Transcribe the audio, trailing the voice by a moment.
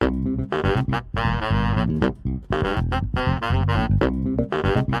Hello,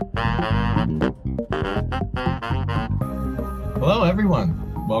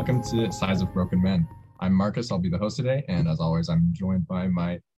 everyone. Welcome to Size of Broken Men. I'm Marcus. I'll be the host today. And as always, I'm joined by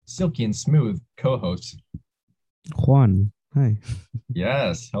my silky and smooth co-host. Juan, hi.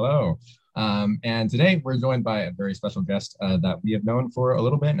 Yes, hello. And today we're joined by a very special guest that we have known for a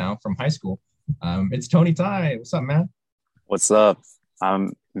little bit now from high school. It's Tony Tai. What's up, man? What's up?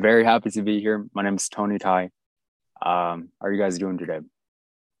 I'm very happy to be here. My name is Tony Tai. How are you guys doing today?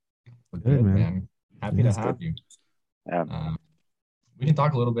 Good, man. Happy to have you. Yeah. We can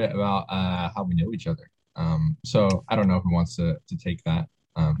talk a little bit about how we know each other. So I don't know who wants to take that.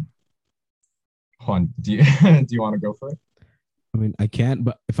 Juan, do you do you want to go for it? I mean, I can't,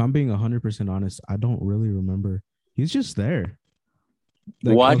 but if I'm being 100% honest, I don't really remember. He's just there.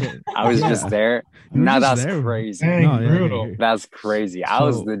 Like, What? okay. I was just there. You were Now just that's there. crazy. Dang, No, yeah, brutal. yeah. That's crazy. I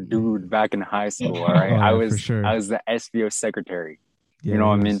was So- the dude back in high school. All right. Oh, yeah, I for was sure. I was the SBO secretary. Yeah, You know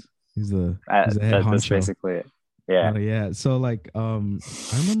what I he mean? was- He's the head That's honcho. basically it. Yeah. Oh, yeah. So like, I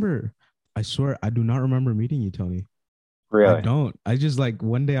remember. I swear, I do not remember meeting you, Tony. I Really. don't. I just like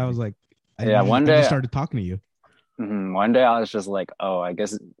one day I was like, One I day- just started talking to you. One day I was just like, oh, I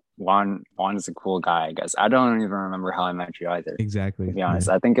guess Juan is a cool guy, I guess. I don't even remember how I met you either. Exactly. To be honest,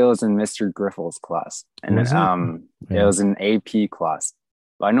 Yeah. I think it was in Mr. Griffel's class, and Was it? it Yeah. was an AP class.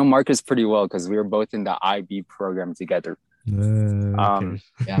 But I know Marcus pretty well because we were both in the IB program together. Okay.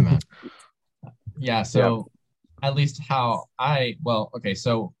 Yeah, man. Yeah, so at least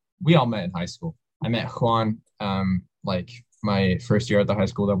so we all met in high school. I met Juan like my first year at the high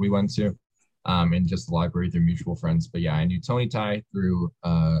school that we went to, in just the library through mutual friends. But yeah, I knew Tony Tai through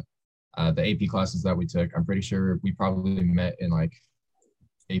the AP classes that we took. I'm pretty sure we probably met in like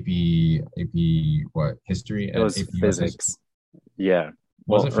AP what, history? It was AP US physics. Yeah.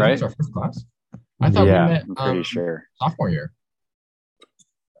 Was Well, it right? physics our first class? I thought Yeah, we met I'm pretty sure. sophomore year.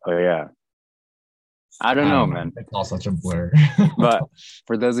 Oh yeah. I don't know, man. It's all such a blur. But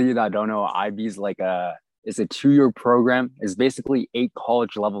for those of you that don't know, IB is like it's a 2-year program. It's basically 8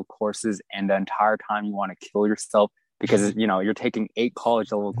 college level courses, and the entire time you want to kill yourself because you're taking 8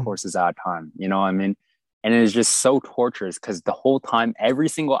 college level courses at a time. You know what I mean? And it is just so torturous because the whole time, every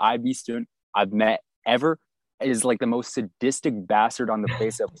single IB student I've met ever is like the most sadistic bastard on the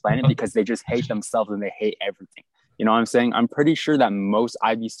face of the planet because they just hate themselves and they hate everything. You know what I'm saying? I'm pretty sure that most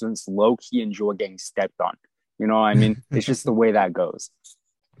IB students low-key enjoy getting stepped on. You know what I mean? It's just the way that goes.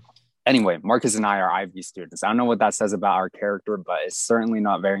 Anyway, Marcus and I are IB students. I don't know what that says about our character, but it's certainly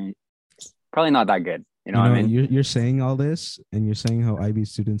probably not that good. You know what I mean? You're saying all this, and you're saying how IB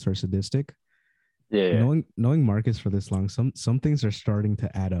students are sadistic. Yeah. Knowing Marcus for this long, some things are starting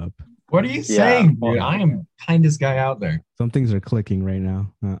to add up. What are you Yeah. saying, dude? I am kindest guy out there. Some things are clicking right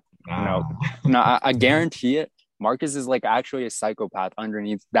now. No, I guarantee it. Marcus is like actually a psychopath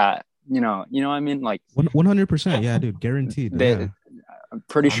underneath that. You know what I mean? Like 100%. Yeah, dude, guaranteed. Yeah. I'm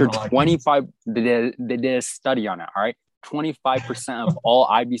pretty I'm sure not like 25. They did a study on it. All right, 25% of all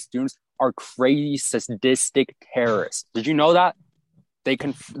IB students are crazy sadistic terrorists. Did you know that? The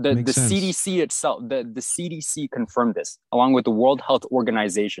Makes sense. CDC itself, the CDC confirmed this along with the World Health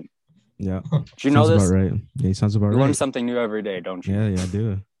Organization. Yeah. Did you know Sounds this? about right. Yeah, sounds about You learn right. something new every day, don't you? Yeah, I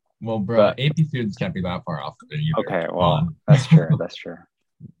do. Well, bro, But- AP students can't be that far off of it either. Okay, well, that's true. That's true.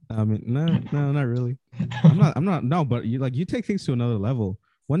 I mean, no, not really. I'm not. No, but you take things to another level.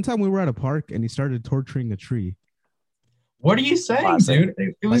 One time we were at a park and he started torturing a tree. What are you saying, Classic.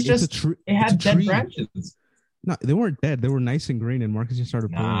 dude? It was Like, it's a just tree. it had it's a dead tree. branches. No, they weren't dead. They were nice and green, and Marcus just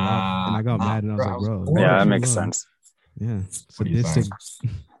started pulling it off, and I got mad, and I was bro, like, I was "Bro, bored. Yeah, that Leave makes alone." sense. Yeah, What are you sadistic.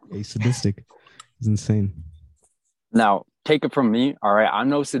 Hey, sadistic. It's insane. Now, take it from me. All right, I'm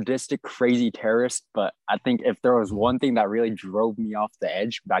no sadistic, crazy terrorist, but I think if there was one thing that really drove me off the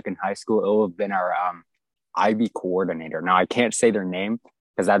edge back in high school, it would have been our IB coordinator. Now, I can't say their name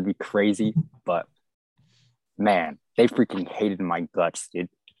because that'd be crazy, but man, they freaking hated my guts, dude.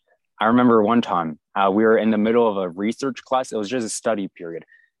 I remember one time we were in the middle of a research class. It was just a study period.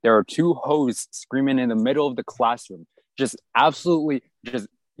 There were 2 hoes screaming in the middle of the classroom, just absolutely just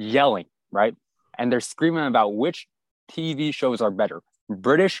yelling, right? And they're screaming about which TV shows are better,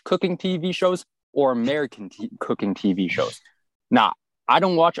 British cooking TV shows or American cooking TV shows. Now, I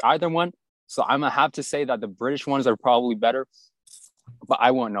don't watch either one, so I'm going to have to say that the British ones are probably better, but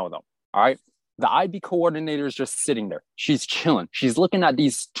I won't know though, all right? The IB coordinator is just sitting there. She's chilling. She's looking at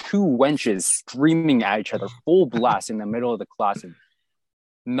these 2 wenches screaming at each other, full blast in the middle of the classroom.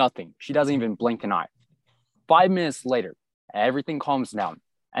 Nothing. She doesn't even blink an eye. 5 minutes later, everything calms down.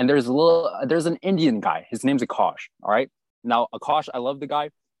 And there's an Indian guy. His name's Akash. All right. Now, Akash, I love the guy.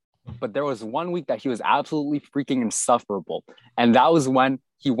 But there was one week that he was absolutely freaking insufferable. And that was when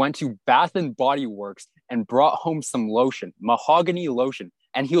he went to Bath and Body Works and brought home some lotion, mahogany lotion.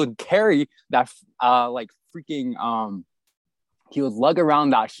 And he would carry that he would lug around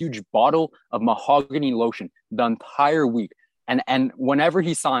that huge bottle of mahogany lotion the entire week. And whenever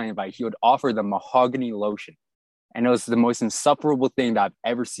he saw anybody, he would offer them mahogany lotion. And it was the most insufferable thing that I've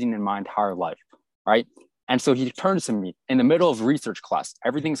ever seen in my entire life, right? And so he turns to me in the middle of research class.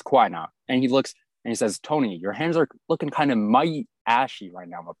 Everything's quiet now. And he looks and he says, Tony, your hands are looking kind of mighty ashy right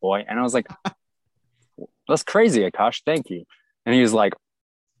now, my boy. And I was like, that's crazy, Akash. Thank you. And he was like,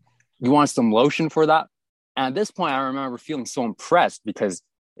 you want some lotion for that? And at this point, I remember feeling so impressed because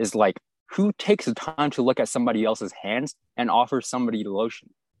it's like, who takes the time to look at somebody else's hands and offer somebody lotion?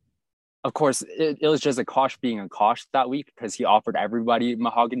 Of course, it was just Akash being Akash that week because he offered everybody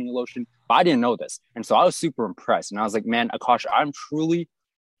mahogany lotion. But I didn't know this. And so I was super impressed. And I was like, man, Akash, I'm truly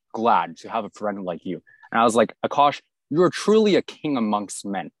glad to have a friend like you. And I was like, Akash, you're truly a king amongst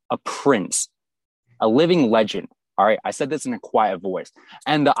men, a prince, a living legend. All right. I said this in a quiet voice.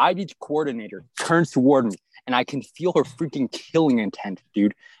 And the IB coordinator turns toward me and I can feel her freaking killing intent,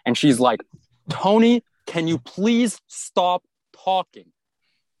 dude. And she's like, Tony, can you please stop talking?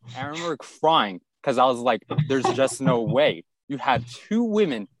 I remember crying because I was like, there's just no way. You had two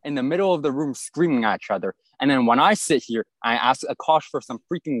women in the middle of the room screaming at each other. And then when I sit here, I ask Akash for some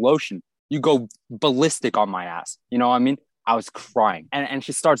freaking lotion. You go ballistic on my ass. You know what I mean? I was crying. And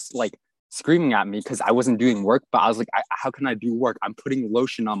she starts like screaming at me because I wasn't doing work. But I was like, how can I do work? I'm putting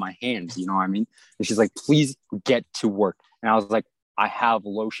lotion on my hands. You know what I mean? And she's like, please get to work. And I was like, I have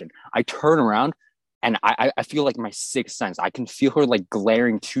lotion. I turn around. And I feel like my sixth sense. I can feel her like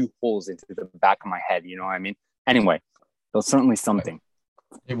glaring two holes into the back of my head. You know what I mean? Anyway, it was certainly something.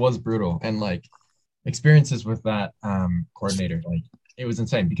 It was brutal. And like experiences with that coordinator, like it was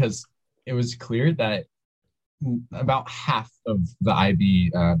insane because it was clear that about half of the IB,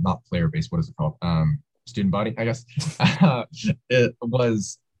 not player base, what is it called? Student body, I guess. It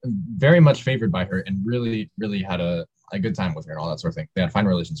was very much favored by her and really, really had a good time with her and all that sort of thing. They had fine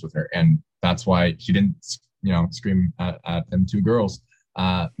relations with her. And that's why she didn't, scream at them two girls.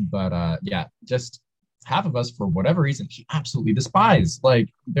 Yeah, just half of us, for whatever reason, she absolutely despised. Like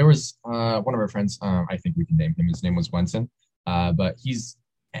there was one of our friends, I think we can name him. His name was Wenson. But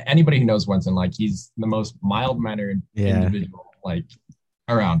anybody who knows Wenson, like he's the most mild-mannered individual like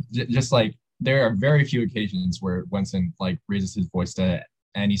around. Just like there are very few occasions where Wenson like raises his voice to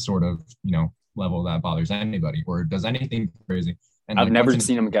any sort of, level that bothers anybody or does anything crazy. And I've never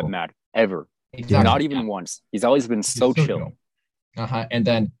seen him get mad ever. Exactly. Not even once. He's always been so chill. And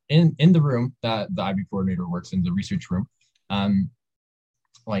then in the room that the IB coordinator works in, the research room,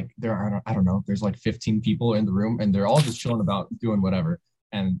 like there are, I don't know, there's like 15 people in the room and they're all just chilling about doing whatever.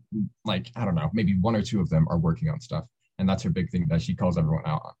 And like, I don't know, maybe one or two of them are working on stuff. And that's her big thing that she calls everyone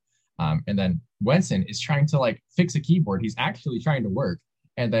out on. And then Wenson is trying to like fix a keyboard. He's actually trying to work.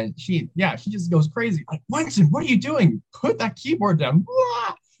 And then she just goes crazy. Like, Wenson, what are you doing? Put that keyboard down.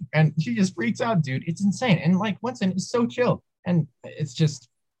 And she just freaks out, dude. It's insane. And like Wenson is so chill. And it's just,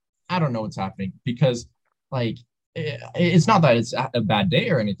 I don't know what's happening because like, it's not that it's a bad day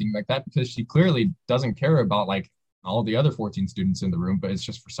or anything like that because she clearly doesn't care about like all the other 14 students in the room, but it's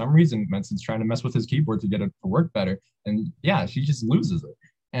just for some reason Wenson's trying to mess with his keyboard to get it to work better. And yeah, she just loses it.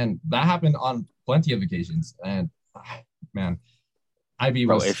 And that happened on plenty of occasions. And man, IB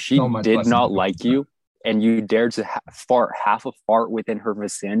was if she did not like you and you dared to fart half a fart within her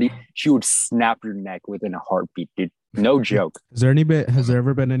vicinity, she would snap your neck within a heartbeat, dude. No joke. Has there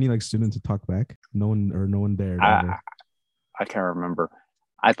ever been any like student to talk back? No one dared. I can't remember.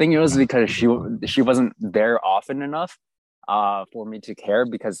 I think it was because she wasn't there often enough for me to care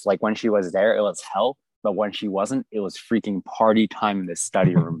because like when she was there, it was hell. But when she wasn't, it was freaking party time in the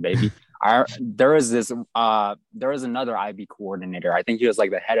study room, baby. There was another IB coordinator. I think he was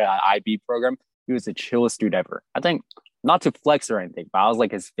like the head of the IB program. He was the chillest dude ever. I think not to flex or anything, but I was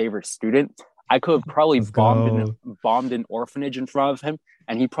like his favorite student. I could have probably bombed an orphanage in front of him,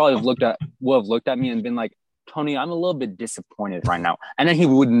 and he probably would have looked at me and been like, Tony, I'm a little bit disappointed right now. And then he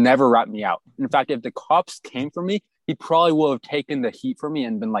would never rat me out. In fact, if the cops came for me, he probably would have taken the heat for me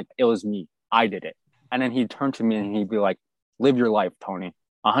and been like, it was me. I did it. And then he'd turn to me and he'd be like, live your life, Tony.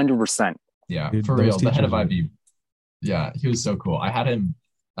 100%. Yeah, dude, for real. The head of IB. Yeah, he was so cool. I had him,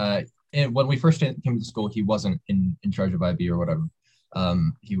 and when we first came to school, he wasn't in charge of IB or whatever.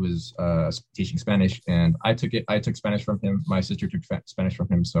 He was teaching Spanish and I took Spanish from him. My sister took Spanish from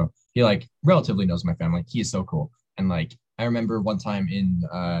him. So he like relatively knows my family. He is so cool. And like, I remember one time in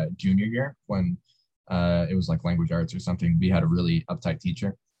junior year when it was like language arts or something, we had a really uptight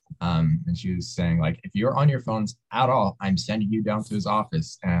teacher And she was saying like, if you're on your phones at all, I'm sending you down to his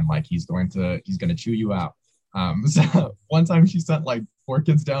office, and like he's gonna chew you out. So one time she sent like 4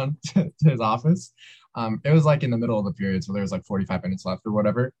 kids down to his office. It was like in the middle of the period, so there was like 45 minutes left or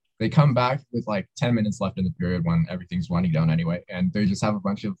whatever. They come back with like 10 minutes left in the period when everything's winding down anyway, and they just have a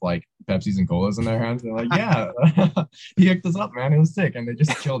bunch of like Pepsis and colas in their hands. They're like, yeah, he hooked us up, man. It was sick, and they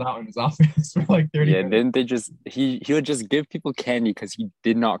just chilled out in his office for like 30 Yeah, minutes. then they just he would just give people candy because he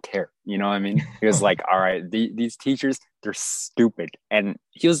did not care. You know what I mean? He was like, all right, these teachers, they're stupid. And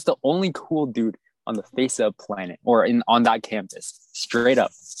he was the only cool dude on the face of the planet or on that campus. Straight up.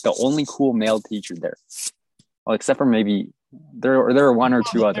 The only cool male teacher there. Well, except for maybe there were one or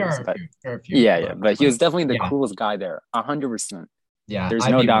two There others. are a But few, there are a few, yeah. But he was definitely the yeah. coolest guy there. 100%. Yeah, There's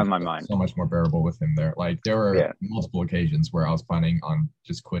I've no even doubt in my felt mind. so much more bearable with him there. Like there were Yeah. multiple occasions where I was planning on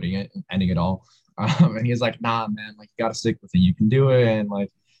just quitting it, ending it all, and he was like, "Nah, man, like you got to stick with it. You can do it, and like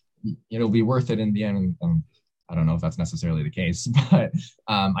it'll be worth it in the end." And, I don't know if that's necessarily the case, but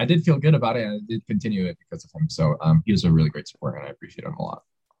I did feel good about it, and I did continue it because of him. So he was a really great support, and I appreciate him a lot.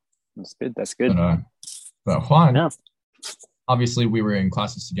 That's good. That's good. But Juan, Yeah. obviously we were in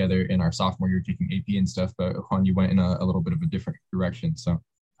classes together in our sophomore year taking AP and stuff, but Juan, you went in a little bit of a different direction. So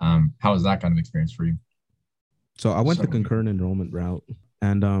how was that kind of experience for you? So I went the So- concurrent enrollment route,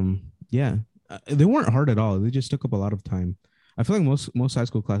 and they weren't hard at all. They just took up a lot of time. I feel like most high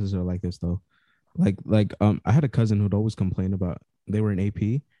school classes are like this though. I had a cousin who'd always complain about they were in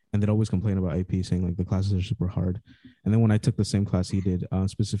AP, and they'd always complain about AP, saying like the classes are super hard. And then when I took the same class he did,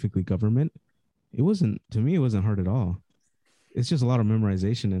 specifically government, it wasn't hard at all. It's just a lot of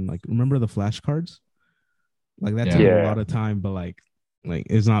memorization and like remember the flashcards, like that took Yeah. a lot of time, but like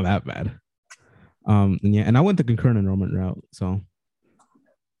it's not that bad. And I went the concurrent enrollment route, so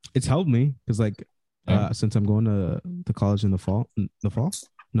it's helped me because like since I'm going to college in the fall,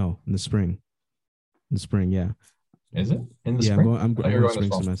 no, in the spring, yeah. Is it in the Yeah, spring? I'm Oh, going you're to going spring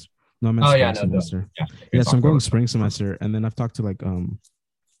this fall. semester. No, I'm in Oh, spring yeah, no, semester. Yeah, Yeah, so I'm going spring semester, and then I've talked to like a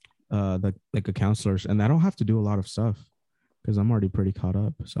counselors, and I don't have to do a lot of stuff because I'm already pretty caught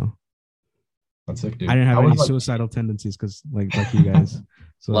up. So That's sick, dude. I didn't have How any was, like, suicidal tendencies because like you guys.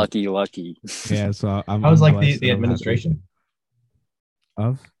 So Lucky. yeah, so I'm. How was like blessed the and I'm happy. administration?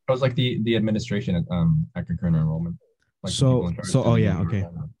 Of? How was like the administration at concurrent enrollment? Like the people in charge, oh did yeah, you- okay.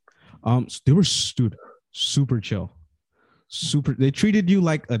 They were super chill. They treated you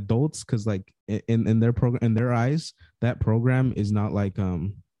like adults because like in their program, in their eyes, that program is not like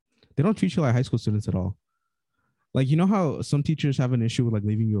they don't treat you like high school students at all. Like, you know how some teachers have an issue with like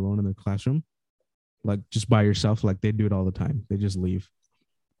leaving you alone in the classroom, like just by yourself, like they do it all the time. They just leave.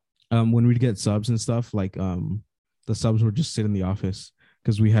 When we'd get subs and stuff, like the subs would just sit in the office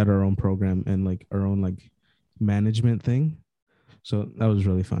because we had our own program and like our own like management thing. So that was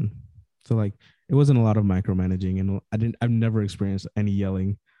really fun. So like it wasn't a lot of micromanaging, and I've never experienced any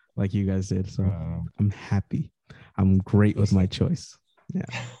yelling like you guys did. So I'm happy. I'm great with my choice. Yeah.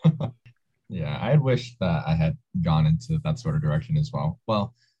 Yeah, I had wished that I had gone into that sort of direction as well.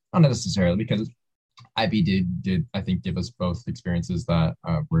 Well, not necessarily, because IB did I think give us both experiences that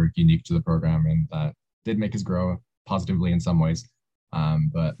were unique to the program and that did make us grow positively in some ways.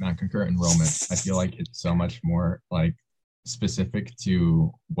 But man, concurrent enrollment, I feel like it's so much more like specific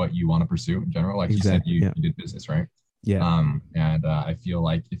to what you want to pursue in general. Like Exactly, you said, yeah. you did business, right? Yeah. And I feel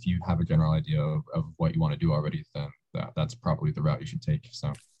like if you have a general idea of what you want to do already, then that's probably the route you should take.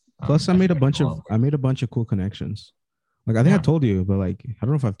 So Plus, I made a feel like bunch a of lot cool connections. Like I think I Yeah. told you, but like I don't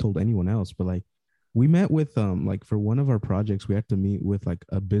know if I've told anyone else, but like we met with like for one of our projects, we had to meet with like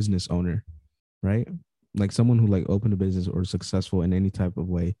a business owner, right? Like someone who like opened a business or successful in any type of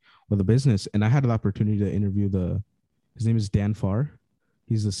way with a business. And I had the opportunity to interview his name is Dan Farr.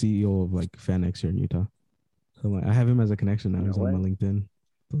 He's the CEO of like FanX here in Utah. So like, I have him as a connection now. No He's on way. my LinkedIn.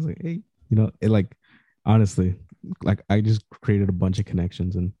 I was like, hey, it like honestly, like I just created a bunch of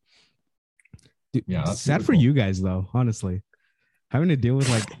connections. And dude, Yeah, that's sad super for cool. you guys though, honestly. Having to deal with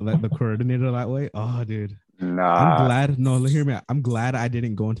like the coordinator that way. Oh, dude. I'm glad. No, hear me out. I'm glad I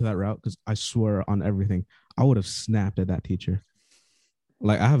didn't go into that route because I swear on everything, I would have snapped at that teacher.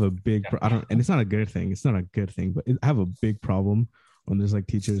 Like I have a big, and it's not a good thing. It's not a good thing, but I have a big problem when there's like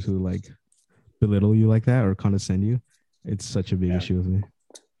teachers who like belittle you like that or condescend you. It's such a big Yeah. issue with me.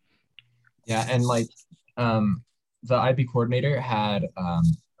 Yeah, and like the IB coordinator had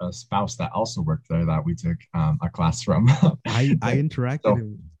a spouse that also worked there that we took a class from. I interacted. So-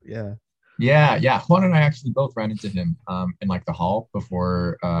 him. Yeah. Yeah. Juan and I actually both ran into him in like the hall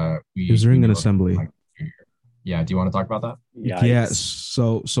before we. It was during we an knew of him, assembly. like, junior year. Yeah. Do you want to talk about that? Yeah.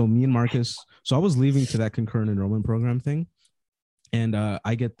 So me and Marcus. So I was leaving to that concurrent enrollment program thing, and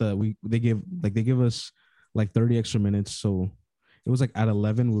I get they give us like 30 extra minutes, so it was like at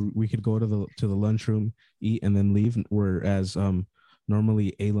 11 we could go to the lunchroom, eat, and then leave. Whereas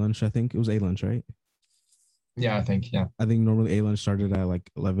normally a lunch, I think it was a lunch, right? Yeah, I think, yeah. I think normally a lunch started at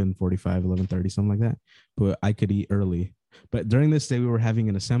like 11:45, 11:30, something like that. But I could eat early. But during this day, we were having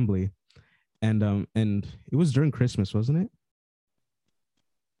an assembly, and it was during Christmas, wasn't it?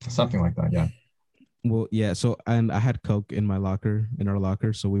 Something like that, yeah. Well, yeah. So and I had Coke in our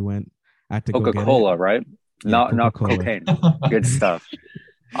locker. So we went. I had to go get it. Coca-Cola, right? Yeah, Not Coca-Cola. cocaine. Good stuff.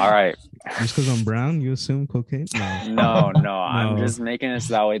 All right. Just because I'm brown, you assume cocaine? No. I'm just making it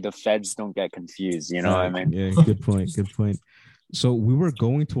so that way the feds don't get confused. You know what I mean? Yeah, good point. Good point. So we were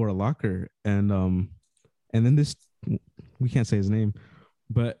going to our locker, and then this, we can't say his name,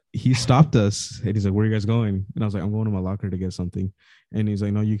 but he stopped us and he's like, "Where are you guys going?" And I was like, "I'm going to my locker to get something." And he's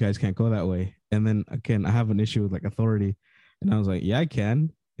like, "No, you guys can't go that way." And then again, I have an issue with like authority, and I was like, "Yeah, I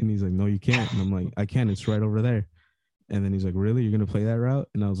can." And he's like, "No, you can't." And I'm like, "I can. It's right over there." And then he's like, "Really? You're gonna play that route?"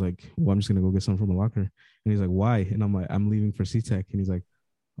 And I was like, "Well, I'm just gonna go get something from a locker." And he's like, "Why?" And I'm like, "I'm leaving for CTEC." And he's like,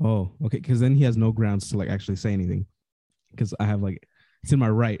 "Oh, okay." Because then he has no grounds to like actually say anything, because I have like it's in my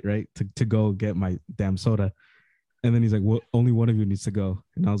right to go get my damn soda. And then he's like, "Well, only one of you needs to go."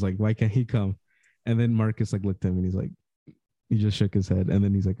 And I was like, "Why can't he come?" And then Marcus like looked at him and he's like, he just shook his head. And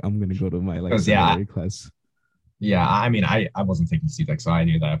then he's like, "I'm gonna go to my like secondary class." Yeah, I mean, I wasn't taking CTEC, so I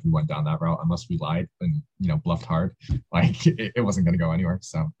knew that if we went down that route, unless we lied and bluffed hard, like it wasn't going to go anywhere.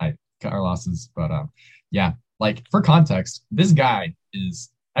 So I cut our losses. But yeah, like for context, this guy is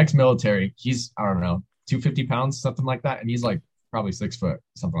ex-military. He's, I don't know, 250 pounds, something like that, and he's like probably 6 foot,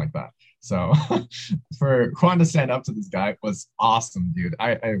 something like that. So for Juan to stand up to this guy was awesome, dude.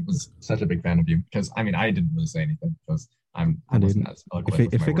 I was such a big fan of you because I mean I didn't really say anything because I wasn't as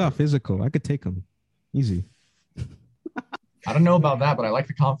eloquent. If it got physical, I could take him easy. I don't know about that, but I like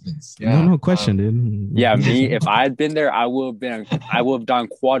the confidence. Yeah. No question, dude. Yeah, me. If I had been there, I would have done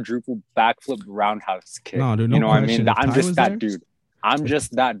quadruple backflip roundhouse kick. No, dude, no, you know question. what I mean? I'm just that there? dude. I'm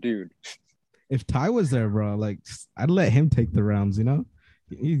just that dude. If Ty was there, bro, like I'd let him take the rounds.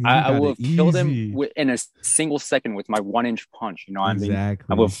 I would have killed him in a single second with my 1-inch punch. You know what I mean? I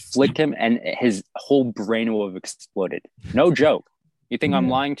would have flicked him, and his whole brain would have exploded. No joke. You think I'm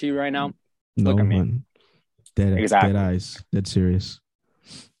lying to you right now? No, look at me. Man. Dead eyes, dead serious.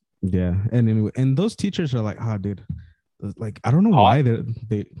 Yeah, and anyway, and those teachers are like, dude, like I don't know why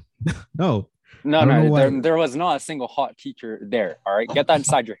they no. There was not a single hot teacher there. All right, get that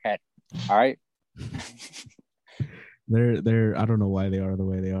inside your head. All right. They're I don't know why they are the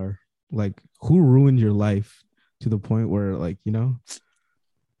way they are. Like, who ruined your life to the point where like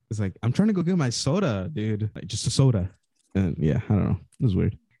it's like I'm trying to go get my soda, dude, like just a soda, and yeah, I don't know, it was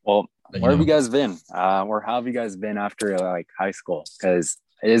weird. Well. Where have you guys been? Or how have you guys been after like high school? Because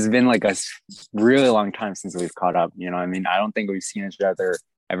it has been like a really long time since we've caught up. You know what I mean? I don't think we've seen each other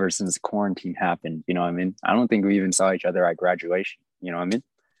ever since quarantine happened. You know what I mean? I don't think we even saw each other at graduation. You know what I mean?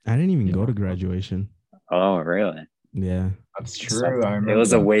 I didn't even go to graduation. Oh, really? Yeah. That's true. I remember it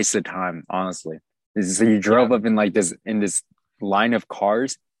was a waste of time, honestly. So you drove up in this line of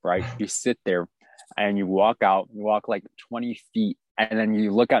cars, right? You sit there and you walk out, you walk like 20 feet. And then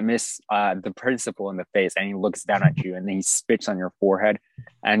you look at the principal in the face, and he looks down at you, and then he spits on your forehead,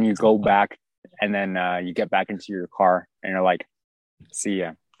 and you go back, and then you get back into your car, and you're like, "See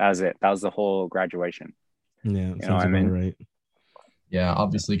ya." That was it. That was the whole graduation. Yeah, you know what I mean? Right. Yeah,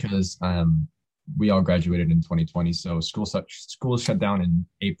 obviously, because we all graduated in 2020, so school shut down in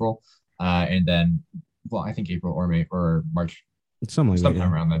April, and then, well, I think April or May or March,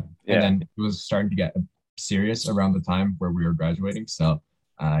 sometime around then, and then it was starting to get serious around the time where we were graduating. So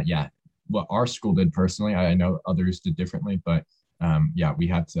what our school did personally, I know others did differently, but we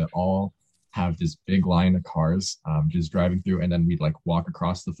had to all have this big line of cars just driving through, and then we'd like walk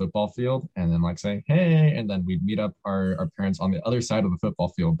across the football field and then like say hey, and then we'd meet up our parents on the other side of the football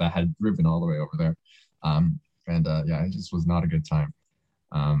field that had driven all the way over there. It just was not a good time.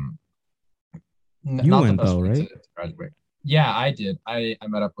 You went though, right? To graduate. Yeah, I did. I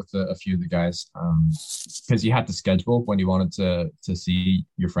met up with a few of the guys because you had to schedule when you wanted to see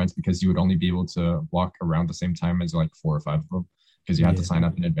your friends, because you would only be able to walk around the same time as like 4 or 5 of them because you had to sign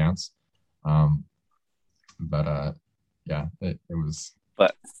up in advance. It was.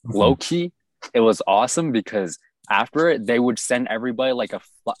 But low key, it was awesome because after it, they would send everybody like a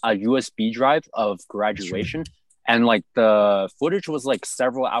USB drive of graduation. And like the footage was like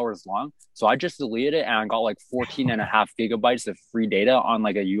several hours long. So I just deleted it and I got like 14.5 gigabytes of free data on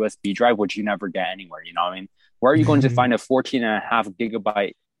like a USB drive, which you never get anywhere. You know what I mean? Where are you going to find a 14.5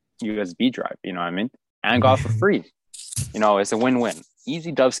 gigabyte USB drive? You know what I mean? And I got it for free. it's a win-win.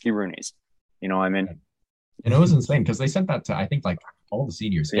 Easy Dubsky Roonies. You know what I mean? And it was insane because they sent that to I think like all the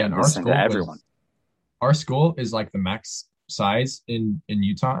seniors. Yeah, and they sent to everyone. Our school is like the max size in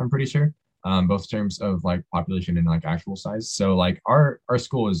Utah, I'm pretty sure. Both in terms of like population and like actual size. So like our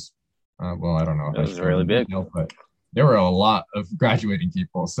school is well, I don't know if It was really big, but there were a lot of graduating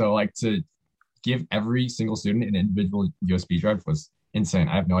people. So like to give every single student an individual USB drive was insane.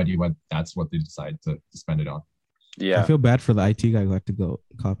 I have no idea that's what they decided to spend it on. Yeah. I feel bad for the IT guy who had to go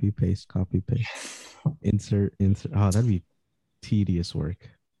copy, paste, insert. Oh, that'd be tedious work.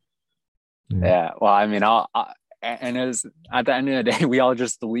 Yeah. Well, I mean, and it was at the end of the day, we all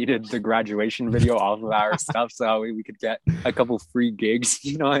just deleted the graduation video off of our stuff so we could get a couple free gigs.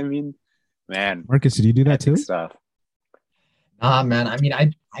 You know what I mean? Man. Marcus, did you do that too? Stuff. Nah, man. I mean,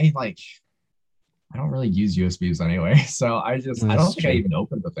 I don't really use USBs anyway. So I don't think I even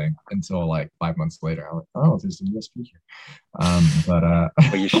opened the thing until like 5 months later. I'm like, oh, there's a USB here.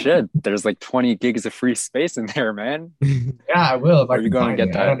 But you should. There's like 20 gigs of free space in there, man. Yeah, I will. If Are you going to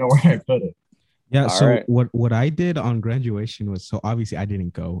get that? I don't know where I put it. Yeah. All So right. what I did on graduation was, so obviously I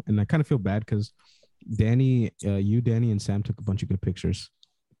didn't go, and I kind of feel bad because Danny, and Sam took a bunch of good pictures.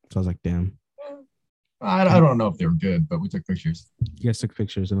 So I was like, damn. I don't know if they were good, but we took pictures. You guys took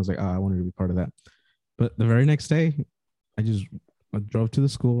pictures, and I was like, oh, I wanted to be part of that. But the very next day, I drove to the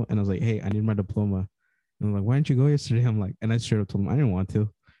school and I was like, hey, I need my diploma. And I'm like, why didn't you go yesterday? I'm like, and I straight up told them I didn't want to.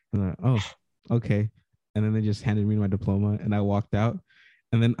 And they're like, oh, okay. And then they just handed me my diploma and I walked out.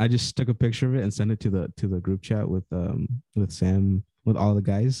 And then I just took a picture of it and sent it to the group chat with Sam, with all the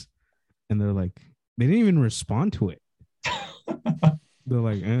guys. And they're like, they didn't even respond to it. They're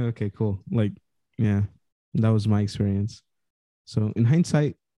like, okay, cool. Like, yeah, that was my experience. So in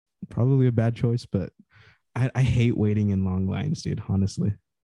hindsight, probably a bad choice, but I hate waiting in long lines, dude, honestly.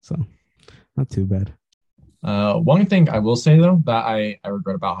 So not too bad. One thing I will say though that I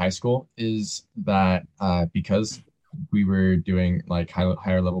regret about high school is that because we were doing like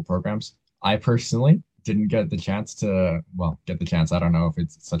higher level programs, I personally didn't get the chance. I don't know if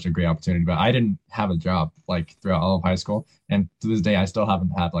it's such a great opportunity, but I didn't have a job like throughout all of high school, and to this day I still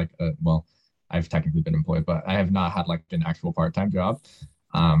haven't had like I've technically been employed, but I have not had like an actual part-time job.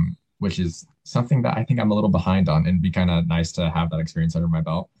 Which is something that I think I'm a little behind on, and it'd be kind of nice to have that experience under my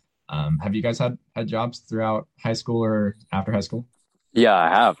belt. Have you guys had jobs throughout high school or after high school? Yeah, I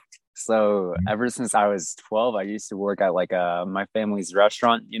have. So ever since I was 12, I used to work at like my family's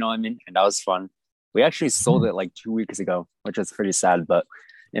restaurant, you know what I mean? And that was fun. We actually sold it like 2 weeks ago, which was pretty sad, but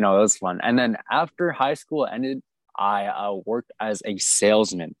it was fun. And then after high school ended, I worked as a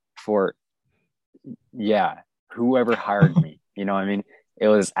salesman for, whoever hired me, you know what I mean? It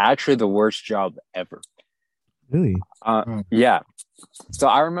was actually the worst job ever. Really? Yeah. So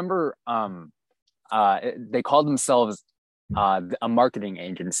I remember they called themselves a marketing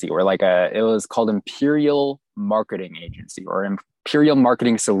agency, or it was called Imperial Marketing Agency or Imperial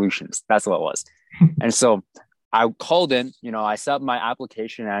Marketing Solutions. That's what it was. And so I called in, I set up my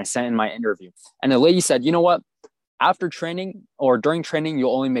application and I sent in my interview. And the lady said, you know what? After training or during training,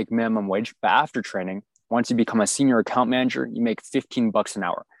 you'll only make minimum wage. But after training, once you become a senior account manager, you make $15 an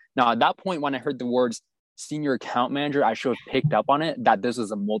hour. Now, at that point, when I heard the words senior account manager, I should have picked up on it, that this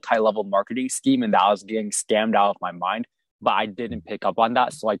was a multi-level marketing scheme and that I was getting scammed out of my mind. But I didn't pick up on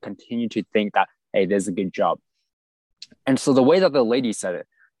that. So I continued to think that, hey, this is a good job. And so the way that the lady said it,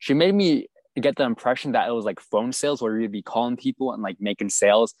 she made me get the impression that it was like phone sales where you'd be calling people and like making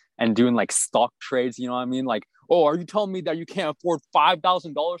sales and doing like stock trades. You know what I mean? Like, oh, are you telling me that you can't afford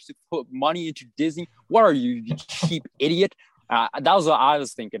 $5,000 to put money into Disney? What are you cheap idiot? That was what I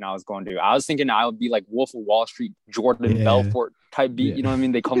was thinking I was going to do. I was thinking I would be like Wolf of Wall Street, Jordan Belfort type beat. You know what I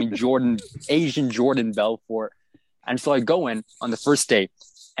mean? They call me Asian Jordan Belfort. And so I go in on the first day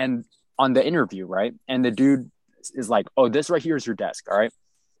and on the interview, right? And the dude is like, oh, this right here is your desk. All right.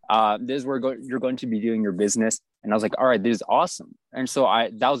 This is where you're going to be doing your business. And I was like, all right, this is awesome. And so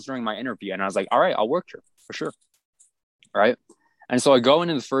that was during my interview. And I was like, all right, I'll work here for sure. All right. And so I go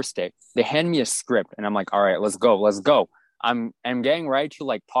into the first day, they hand me a script and I'm like, all right, let's go. I'm getting ready to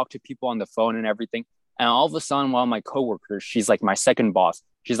like talk to people on the phone and everything. And all of a sudden, one of my coworkers, she's like my second boss.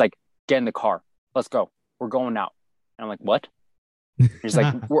 She's like, get in the car. Let's go. We're going out. And I'm like, what? She's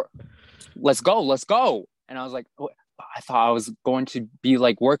like, let's go. And I was like, I thought I was going to be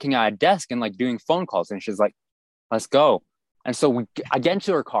like working at a desk and like doing phone calls. And she's like, let's go. And so I get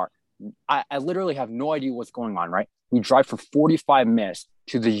into her car. I literally have no idea what's going on, right? We drive for 45 minutes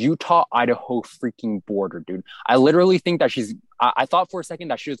to the Utah-Idaho freaking border, dude. I literally think that I thought for a second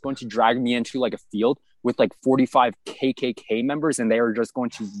that she was going to drag me into like a field with like 45 KKK members and they were just going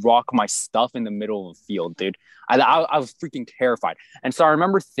to rock my stuff in the middle of the field, dude. I was freaking terrified. And so I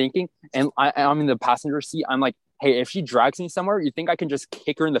remember thinking, and I'm in the passenger seat, I'm like, hey, if she drags me somewhere, you think I can just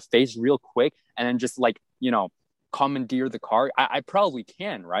kick her in the face real quick and then just like, commandeer the car? I probably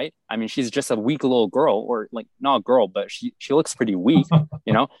can, right? I mean, she's just a weak little girl, or like not a girl, but she looks pretty weak,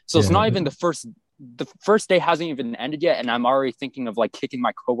 So it's not even the first day hasn't even ended yet, and I'm already thinking of like kicking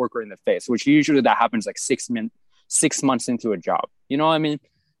my coworker in the face, which usually that happens like 6 months into a job. You know what I mean?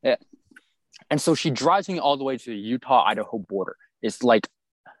 Yeah. And so she drives me all the way to the Utah-Idaho border. It's like,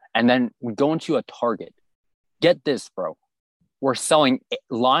 and then we go into a Target. Get this, bro. We're selling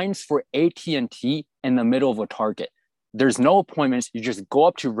lines for AT&T in the middle of a Target. There's no appointments. You just go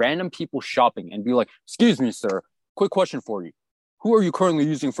up to random people shopping and be like, excuse me, sir, quick question for you. Who are you currently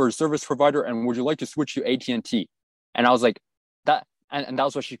using for a service provider? And would you like to switch to AT&T? And I was like, that, and that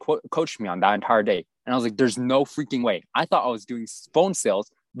was what she coached me on that entire day. And I was like, there's no freaking way. I thought I was doing phone sales,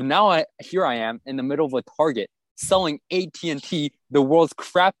 but now here I am in the middle of a Target selling AT&T, the world's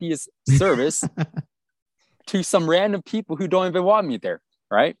crappiest service, to some random people who don't even want me there,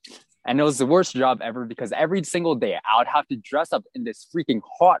 right? And it was the worst job ever because every single day I would have to dress up in this freaking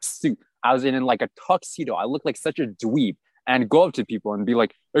hot suit. I was in like a tuxedo. I looked like such a dweeb, and go up to people and be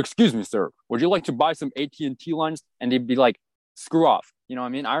like, excuse me, sir, would you like to buy some AT&T lines? And they'd be like, screw off. You know what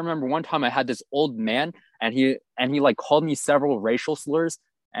I mean? I remember one time I had this old man and he like called me several racial slurs.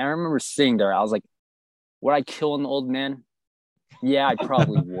 And I remember sitting there. I was like, would I kill an old man? Yeah, I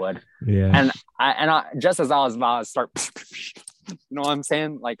probably would. Yeah. And I just as I was about to start, you know what I'm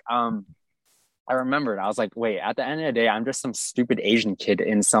saying? Like, I remembered. I was like, wait, at the end of the day, I'm just some stupid Asian kid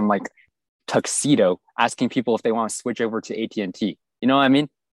in some like tuxedo asking people if they want to switch over to AT&T. You know what I mean?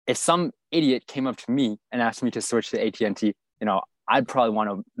 If some idiot came up to me and asked me to switch to AT&T, I'd probably want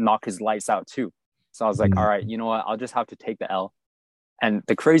to knock his lights out too. So I was like, all right, you know what? I'll just have to take the L. And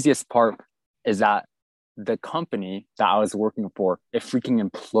the craziest part is that the company that I was working for, it freaking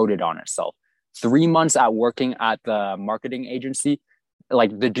imploded on itself. 3 months at working at the marketing agency,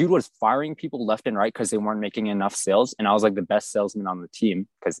 like the dude was firing people left and right because they weren't making enough sales. And I was like the best salesman on the team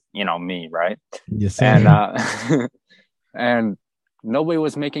because, me, right? Yes, sir. And, and nobody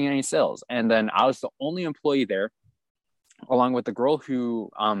was making any sales. And then I was the only employee there, along with the girl who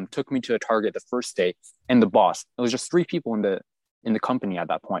took me to a Target the first day and the boss. It was just 3 people in the company at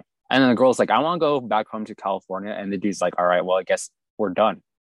that point. And then the girl's like, I want to go back home to California. And the dude's like, all right, well, I guess we're done.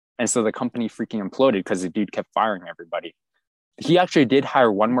 And so the company freaking imploded because the dude kept firing everybody. He actually did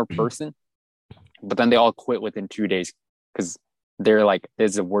hire one more person, but then they all quit within 2 days because they're like,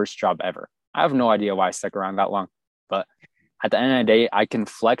 this is the worst job ever. I have no idea why I stuck around that long. But at the end of the day, I can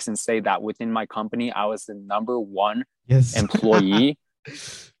flex and say that within my company, I was the number one employee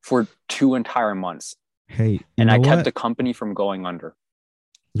for 2 entire months. Hey, and I kept the company from going under.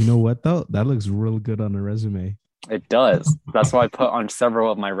 You know what though? That looks real good on a resume. It does. That's why I put on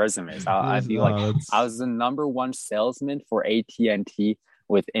several of my resumes. I'd be like, I was the number one salesman for AT&T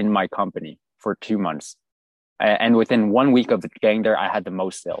within my company for 2 months. And within 1 week of getting there, I had the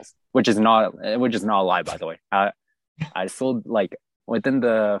most sales, which is not a lie, by the way. I sold like within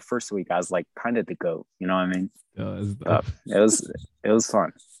the first week, I was like kind of the GOAT. You know what I mean? It was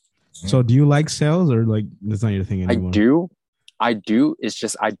fun. So do you like sales or like that's not your thing anymore? I do. It's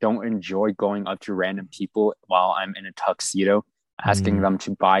just I don't enjoy going up to random people while I'm in a tuxedo, asking them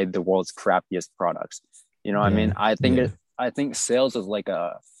to buy the world's crappiest products. You know what I mean? I think sales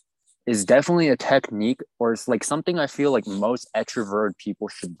is definitely a technique, or it's like something I feel like most extroverted people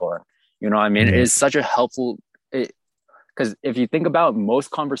should learn. You know what I mean? It is such a helpful, because if you think about most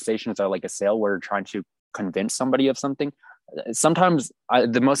conversations are like a sale where you're trying to convince somebody of something. Sometimes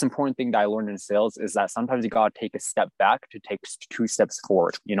the most important thing that I learned in sales is that sometimes you got to take a step back to take 2 steps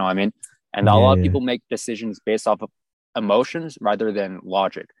forward. You know what I mean? And a lot of people make decisions based off of emotions rather than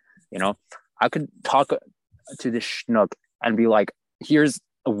logic. I could talk to this schnook and be like, here's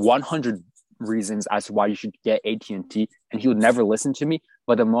 100 reasons as to why you should get AT&T, and he would never listen to me.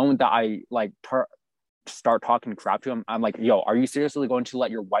 But the moment that I like start talking crap to him, I'm like, yo, are you seriously going to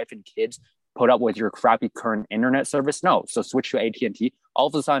let your wife and kids put up with your crappy current internet service? No. So switch to AT&T. All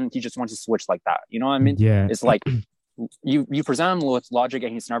of a sudden, he just wants to switch like that. You know what I mean? Yeah. It's like you present him with logic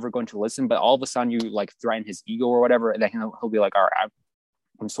and he's never going to listen, but all of a sudden you like threaten his ego or whatever, and then he'll be like, all right,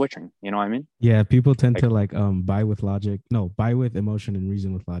 I'm switching. You know what I mean? Yeah. People tend to like buy with logic. No, buy with emotion and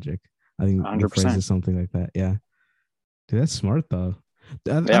reason with logic. I think 100%. The phrase is something like that. Yeah. Dude, that's smart though.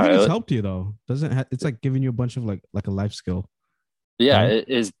 I Yeah, think it's helped you though. It's like giving you a bunch of like a life skill. yeah, Right? it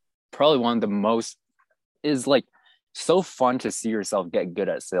is probably one of the most is like so fun to see yourself get good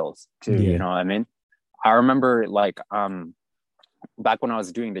at sales too. You Yeah. know what I mean? I remember like back when I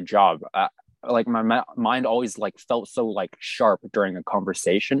was doing the job, like my mind always like felt so like sharp during a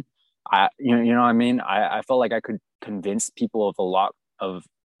conversation. You know what I mean? I felt like I could convince people of a lot of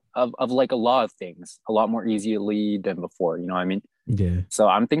like a lot of things a lot more easily than before. You know what I mean? Yeah. So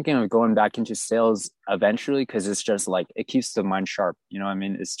I'm thinking of going back into sales eventually because it's just like it keeps the mind sharp. You know what I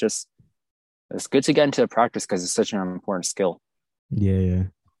mean? It's good to get into practice because it's such an important skill. Yeah. Yeah.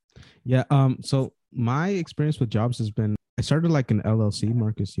 Yeah. So my experience with jobs has been I started like an LLC,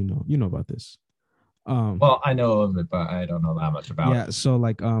 Marcus, you know about this. Well, I know of it, but I don't know that much about it. Yeah, so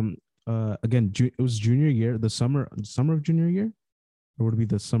like again, it was junior year, the summer of junior year, or would it be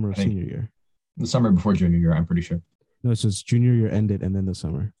the summer I of think senior year? the summer before junior year, I'm pretty sure. No, so it's junior year ended and then the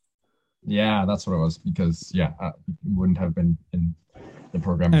summer. Yeah, that's what it was because yeah, wouldn't have been in the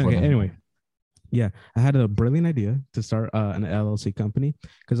program before Okay, then. anyway, yeah, I had a brilliant idea to start an LLC company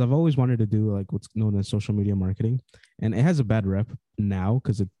because I've always wanted to do like what's known as social media marketing, and it has a bad rep now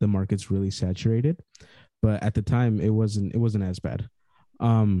because the market's really saturated. But at the time, it wasn't as bad.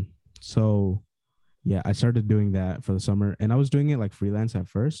 Um, so yeah, I started doing that for the summer, and I was doing it like freelance at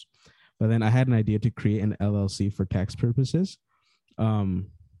first, but then I had an idea to create an LLC for tax purposes. Um,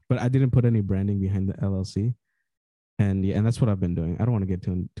 but I didn't put any branding behind the LLC. And yeah, and that's what I've been doing. I don't want to get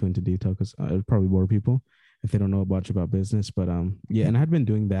too into detail because it would probably bore people if they don't know much about business. But yeah, and I had been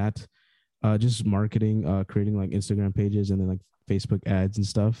doing that, just marketing, creating like Instagram pages and then like Facebook ads and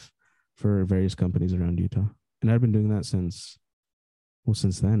stuff for various companies around Utah. And I've been doing that since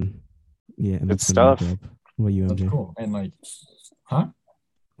then. Yeah, and Good that's been my stuff. job. What about you, That's MJ? cool. And like, huh?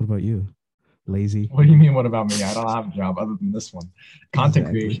 What about you? Lazy? What do you mean? What about me? I don't have a job other than this one. Content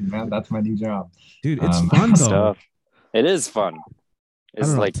Exactly. creation, man. That's my new job. Dude, it's Um, fun Good though. stuff. It is fun. I It's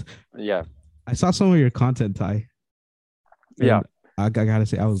don't know. like, yeah, I saw some of your content, Ty. yeah, And I gotta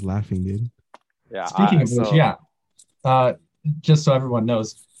say, I was laughing, dude. yeah. Speaking of which, So yeah. Uh, just so everyone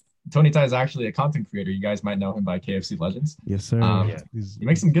knows, Tony Tai is actually a content creator. You guys might know him by KFC Legends. Yes, sir. Um, yeah, you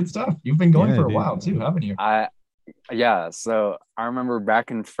make some good stuff. You've been going Yeah, for a dude. while too, haven't you? I yeah. So I remember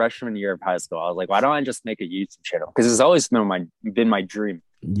back in freshman year of high school, I was like, why don't I just make a YouTube channel? Because it's always been my dream.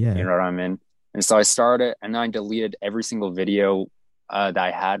 Yeah. You know what I mean? And so I started, and then I deleted every single video that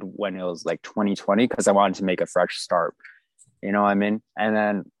I had when it was like 2020 because I wanted to make a fresh start. You know what I mean? And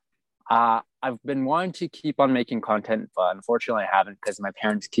then I've been wanting to keep on making content, but unfortunately I haven't because my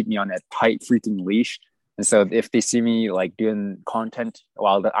parents keep me on a tight freaking leash. And so if they see me like doing content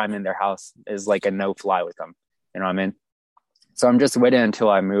while I'm in their house, is like a no fly with them. You know what I mean? So I'm just waiting until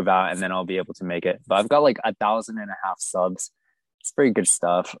I move out and then I'll be able to make it. But I've got like 1,500 subs. It's pretty good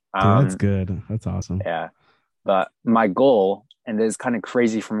stuff. Dude, that's good. That's awesome. Yeah. But my goal, and it's kind of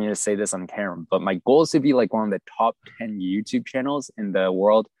crazy for me to say this on camera, but my goal is to be like one of the top 10 YouTube channels in the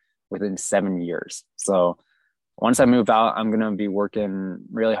world within 7 years. So once I move out, I'm going to be working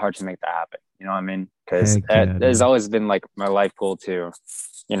really hard to make that happen. You know what I mean? Because Heck yeah, it has dude. always been like my life goal to,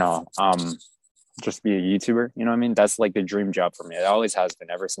 you know, just be a YouTuber. You know what I mean? That's like the dream job for me. It always has been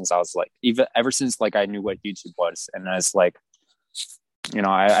ever since I was like, even ever since like I knew what YouTube was. And it's like, you know,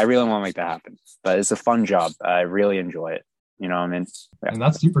 I really want to make that happen. But it's a fun job. I really enjoy it. You know what I mean? Yeah. And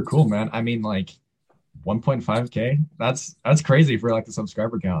that's super cool, man. I mean, like 1.5K. That's crazy for like the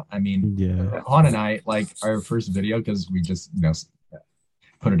subscriber count. I mean, Yeah. Han and I like our first video because we just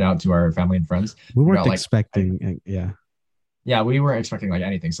put it out to our family and friends. We weren't got, like, expecting. Yeah. Yeah, we weren't expecting like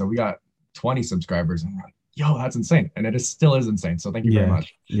anything. So we got 20 subscribers and we're like, yo, that's insane. And it still is insane. So thank you very Yeah.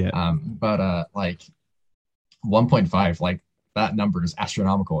 much. Yeah. But like 1.5, like that number is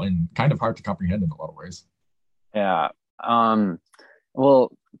astronomical and kind of hard to comprehend in a lot of ways. Yeah.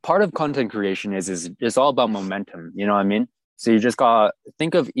 Well, part of content creation is it's all about momentum. You know what I mean? So you just gotta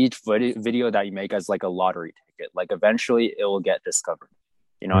think of each video that you make as like a lottery ticket. Like eventually it will get discovered.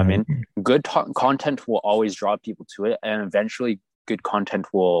 You know what I Right. mean? Good content will always draw people to it, and eventually good content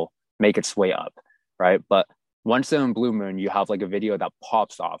will make its way up, right? But once in a blue moon, you have like a video that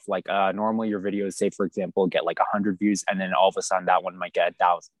pops off. Like normally your videos, say for example, get like 100 views, and then all of a sudden that one might get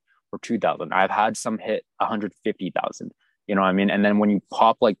 1,000 or 2,000. I've had some hit 150,000. You know what I mean? And then when you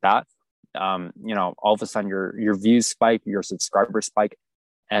pop like that, you know, all of a sudden your views spike, your subscribers spike,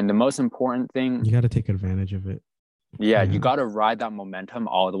 and the most important thing, You got to take advantage of it. yeah, Yeah. you got to ride that momentum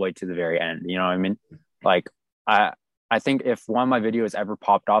all the way to the very end. You know what I mean? Like I think if one of my videos ever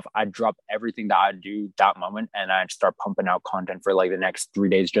popped off, I'd drop everything that I do that moment and I'd start pumping out content for like the next 3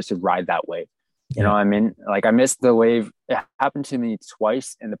 days just to ride that wave. You know Yeah. what I mean? Like I missed the wave. It happened to me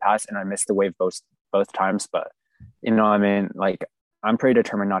twice in the past, and I missed the wave both times. But you know what I mean? Like I'm pretty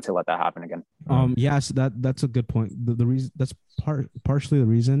determined not to let that happen again. Yes, that's a good point. The reason that's partially the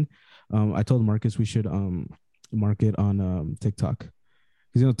reason I told Marcus we should market on TikTok,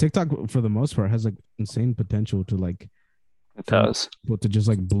 because TikTok for the most part has like insane potential to like It for does. people to just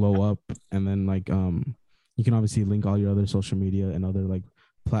like blow up, and then like you can obviously link all your other social media and other like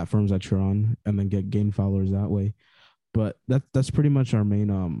platforms that you're on, and then gain followers that way. But that's pretty much our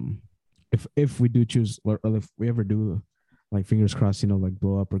main if we do choose, or if we ever do, like fingers crossed, like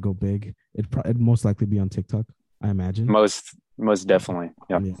blow up or go big, it'd most likely be on TikTok, I imagine. Most definitely.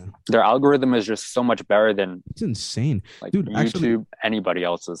 Yeah. Yeah, Their algorithm is just so much better than it's insane, like dude. Actually, YouTube, anybody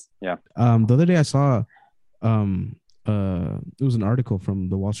else's. Yeah. the other day I saw it was an article from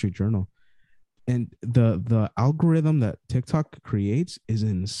the Wall Street Journal, and the algorithm that TikTok creates is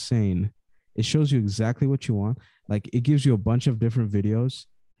insane. It shows you exactly what you want. Like it gives you a bunch of different videos,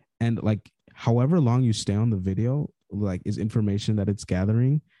 and like however long you stay on the video, like is information that it's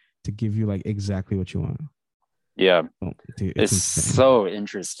gathering to give you like exactly what you want. Yeah. Oh, dude, It's insane. so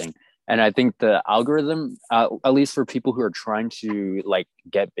interesting. And I think the algorithm, at least for people who are trying to like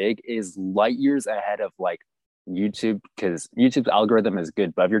get big, is light years ahead of like YouTube, because YouTube's algorithm is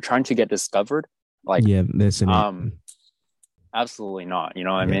good. But if you're trying to get discovered, like Yeah, listen. absolutely not. You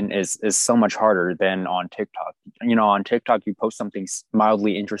know what I Yeah. mean? It's so much harder than on TikTok. On TikTok, you post something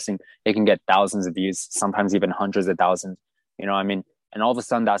mildly interesting, it can get thousands of views, sometimes even hundreds of thousands. You know what I mean? And all of a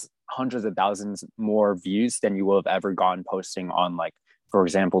sudden, that's hundreds of thousands more views than you will have ever gotten posting on, like, for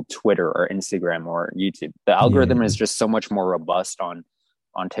example, Twitter or Instagram or YouTube. The algorithm is just so much more robust on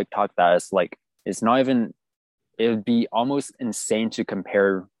TikTok that it's not even. It would be almost insane to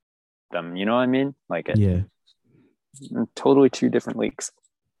compare them. You know what I mean? Like, Yeah. totally two different leagues.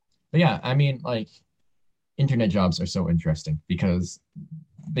 But yeah, I mean, like, internet jobs are so interesting because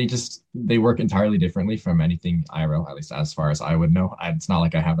they work entirely differently from anything IRL, at least as far as I would know. It's not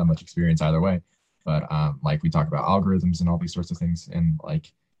like I have that much experience either way, but like we talk about algorithms and all these sorts of things, and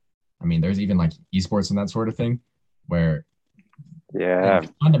like, I mean, there's even like esports and that sort of thing, where Yeah,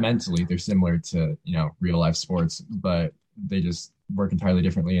 fundamentally they're similar to real life sports, but they just work entirely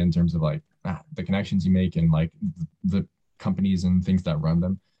differently in terms of like the connections you make and like the companies and things that run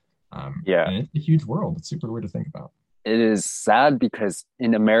them. yeah. And it's a huge world. It's super weird to think about. It is sad because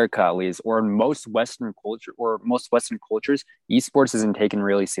in America, at least, or in most Western cultures, esports isn't taken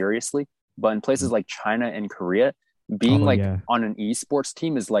really seriously. But in places like China and Korea, being Oh like yeah. on an esports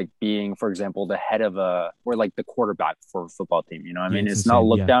team is like being, for example, the head of or like the quarterback for a football team. You know what I Yeah, mean? it's It's not insane.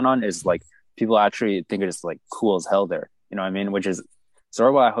 looked Yeah. down on. It's like people actually think it's like cool as hell there. You know what I mean? Which is sort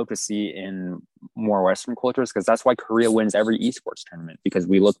of what I hope to see in more Western cultures, because that's why Korea wins every esports tournament, because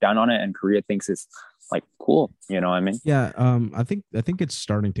we look down on it and Korea thinks it's like cool. You know what I mean? Yeah, I think it's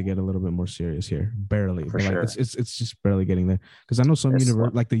starting to get a little bit more serious here, barely, For but like sure. it's just barely getting there. Because I know some It's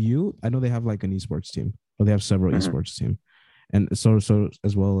university, like the U, I know they have like an esports team, or they have several Mhm. esports team, and so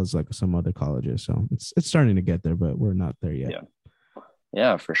as well as like some other colleges. So it's starting to get there, but we're not there yet. Yeah.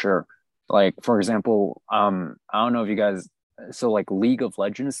 Yeah, for sure. Like, for example, I don't know if you guys, so like League of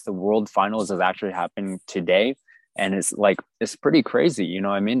Legends, the World Finals is actually happening today, and it's pretty crazy. You know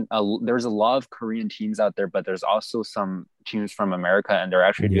what I mean? There's a lot of Korean teams out there, but there's also some teams from America, and they're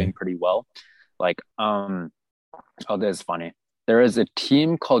actually Yeah. doing pretty well. Like, oh, this is funny. There is a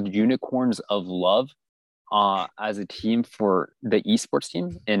team called Unicorns of Love, as a team for the esports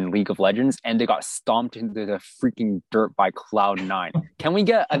team in League of Legends, and they got stomped into the freaking dirt by Cloud9. Can we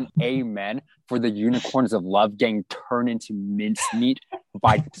get an amen for the Unicorns of Love getting turned into mincemeat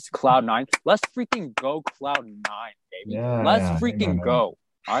by Cloud9? Let's freaking go, Cloud9, baby. Yeah, Let's yeah, freaking amen. go.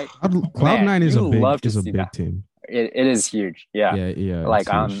 All right. Cloud9 Man, is a you love big to see that. team. It is huge. Yeah. Yeah, yeah. Like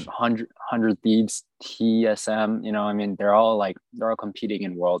it's huge. 100 Thieves, TSM, you know, I mean, they're all competing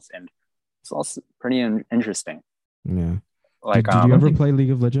in worlds, and it's also pretty interesting. Yeah. Like, Did you ever play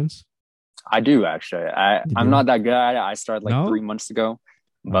League of Legends? I do actually. Did I'm you? not that good at it. I started like No? 3 months ago,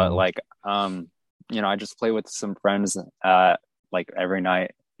 but Oh. like, I just play with some friends, like every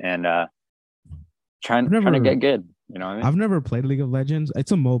night, and trying to never- get good. You know what I mean? I've never played League of Legends.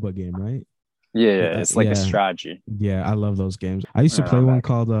 It's a MOBA game, right? Yeah, it's like yeah. a strategy. Yeah, I love those games. I used to Yeah, play I'm one back.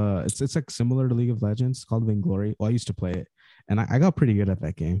 called it's like similar to League of Legends. It's called Vainglory. Well, I used to play it, and I got pretty good at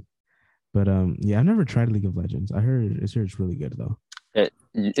that game. But yeah, I've never tried League of Legends. I heard it's really good though.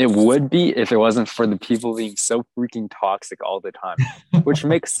 It would be if it wasn't for the people being so freaking toxic all the time, which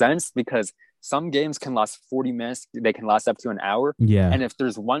makes sense because some games can last 40 minutes, they can last up to an hour. Yeah, And if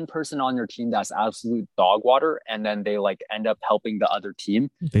there's one person on your team that's absolute dog water and then they like end up helping the other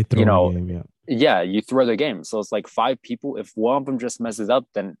team, they throw you know, the game. Yeah, yeah, you throw the game. So it's like 5 people. If one of them just messes up,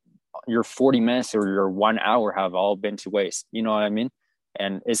 then your 40 minutes or your 1 hour have all been to waste. You know what I mean?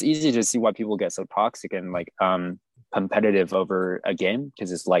 And it's easy to see why people get so toxic and like competitive over a game,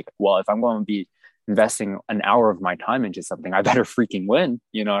 because it's like, well, if I'm going to be investing an hour of my time into something, I better freaking win.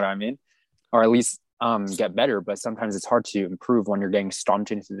 You know what I mean? Or at least get better. But sometimes it's hard to improve when you're getting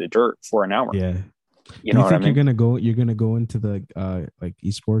stomped into the dirt for an hour. yeah. You know what I mean? You're gonna go into the like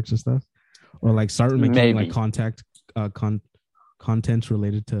esports and stuff, or like start making like contents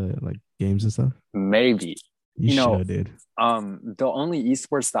related to like games and stuff? Maybe. You should, dude. The only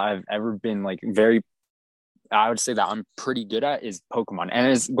esports that I've ever been like I would say that I'm pretty good at is Pokemon. And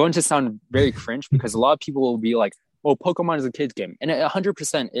it's going to sound very cringe because a lot of people will be like, oh, Pokemon is a kid's game. And it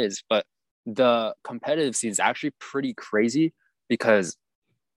 100% is. But the competitive scene is actually pretty crazy because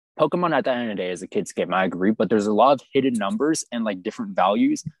Pokemon at the end of the day is a kid's game. I agree. But there's a lot of hidden numbers and like different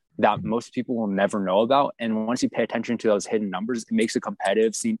values that most people will never know about. And once you pay attention to those hidden numbers, it makes the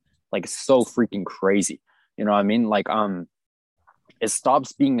competitive scene like so freaking crazy. You know what I mean? Like, it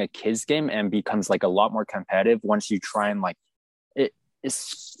stops being a kid's game and becomes like a lot more competitive once you try and like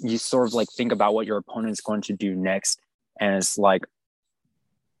you sort of like think about what your opponent's going to do next. And it's like,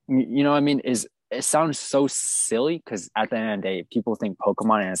 you know what I mean? It sounds so silly because at the end of the day, people think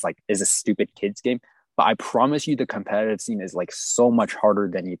Pokemon and it's like is a stupid kid's game. But I promise you the competitive scene is like so much harder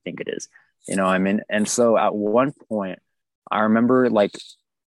than you think it is. You know what I mean? And so at one point, I remember like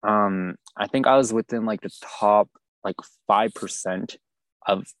I think I was within like the top like 5%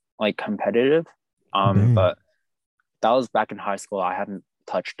 of like competitive. But that was back in high school. I haven't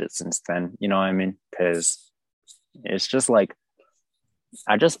touched it since then. You know what I mean? Because it's just like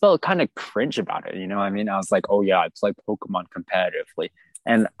I just felt kind of cringe about it. You know what I mean? I was like, oh yeah, I play Pokemon competitively.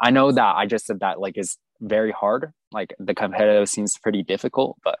 And I know that I just said that like is very hard. Like the competitive seems pretty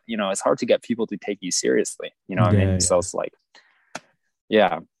difficult, but you know, it's hard to get people to take you seriously. You know what I mean? Yeah. So it's like,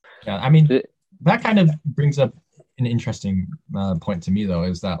 yeah. Yeah. I mean, that kind of brings up an interesting point to me though,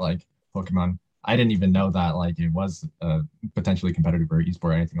 is that like Pokemon, I didn't even know that like it was potentially competitive or esport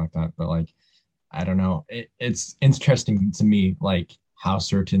or anything like that. But like, I don't know. It's interesting to me, like how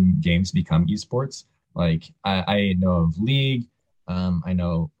certain games become esports. Like I know of League, I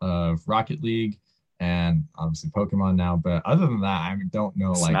know of Rocket League, and obviously Pokemon now. But other than that, I don't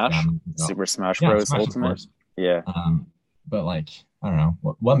know like Super Smash Bros. Smash, Ultimate. Yeah. But like I don't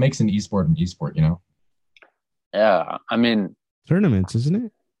know what makes an esport an esport. You know. Yeah, I mean tournaments,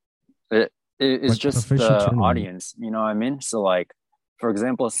 isn't it? It's like just the tournament. Audience. You know what I mean? So like, for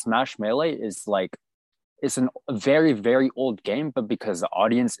example, Smash Melee is like it's a very, very old game, but because the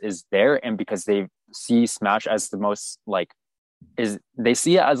audience is there and because they see Smash as the most like they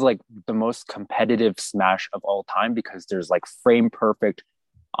see it as like the most competitive Smash of all time because there's like frame perfect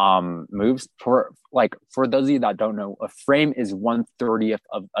moves. For those of you that don't know, a frame is 1/30th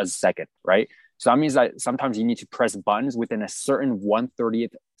of a second, right? So that means that sometimes you need to press buttons within a certain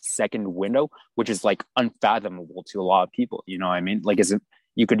 1/30th second window, which is like unfathomable to a lot of people. You know what I mean? Like,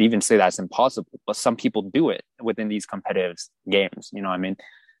 you could even say that's impossible, but some people do it within these competitive games. You know what I mean?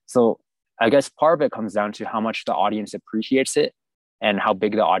 So I guess part of it comes down to how much the audience appreciates it and how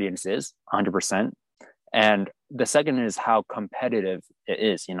big the audience is, 100%. And the second is how competitive it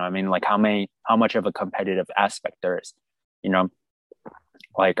is. You know what I mean? Like how much of a competitive aspect there is, you know,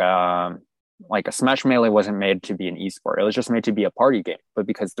 like a Smash Melee wasn't made to be an esport. It was just made to be a party game. But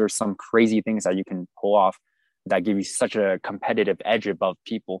because there's some crazy things that you can pull off that give you such a competitive edge above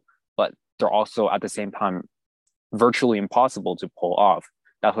people, but they're also at the same time virtually impossible to pull off.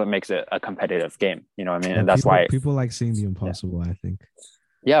 That's what makes it a competitive game. You know what I mean? And that's why people like seeing the impossible, I think.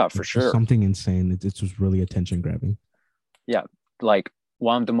 Yeah, for sure. Something insane. It was really attention grabbing. Yeah. Like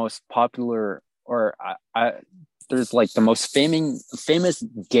one of the most popular there's like the most famous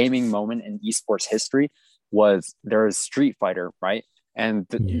gaming moment in esports history was there's Street Fighter, right? And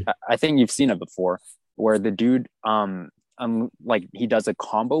I think you've seen it before, where the dude like he does a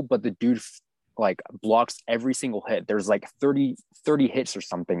combo, but the dude like blocks every single hit. There's like 30 hits or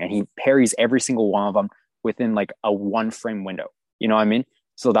something, and he parries every single one of them within like a 1 frame window. You know what I mean?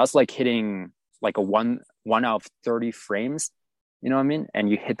 So that's like hitting like a one out of 30 frames. You know what I mean? And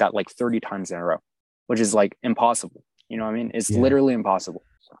you hit that like 30 times in a row, which is like impossible. You know what I mean? It's literally impossible.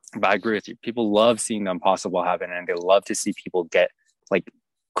 But I agree with you. People love seeing the impossible happen, and they love to see people get like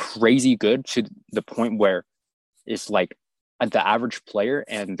crazy good to the point where it's like the average player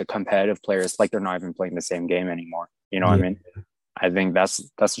and the competitive player, it's like they're not even playing the same game anymore. You know what I mean? I think that's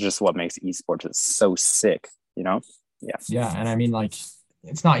just what makes esports so sick, you know? Yeah. Yeah. And I mean, like,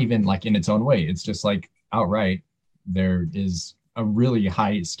 it's not even like in its own way. It's just like outright, there is a really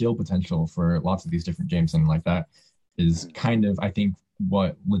high skill potential for lots of these different games. And like that is kind of, I think,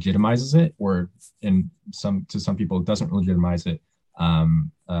 what legitimizes it, or to some people, it doesn't legitimize it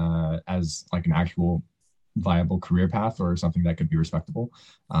as like an actual viable career path or something that could be respectable.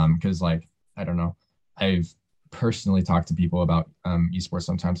 Because like, I don't know, I've personally talked to people about esports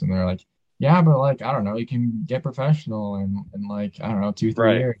sometimes, and they're like, yeah, but like, I don't know, you can get professional in like, I don't know,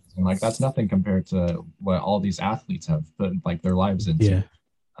 2-3 years. And like, that's nothing compared to what all these athletes have put like their lives into.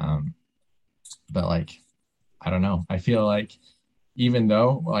 But like, I don't know. I feel like even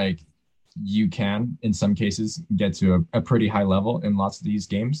though like you can, in some cases, get to a pretty high level in lots of these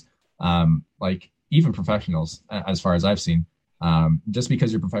games, like even professionals, as far as I've seen, just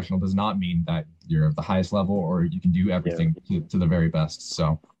because you're professional does not mean that you're at the highest level or you can do everything to the very best.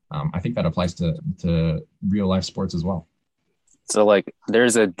 So I think that applies to real life sports as well. So like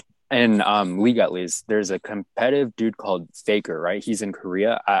in league at least, there's a competitive dude called Faker, right? He's in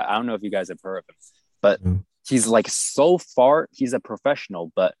Korea. I don't know if you guys have heard of him, but he's like so far, he's a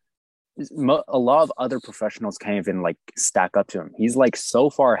professional, but a lot of other professionals can't even like stack up to him. He's like so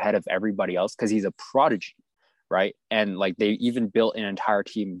far ahead of everybody else because he's a prodigy, right? And like they even built an entire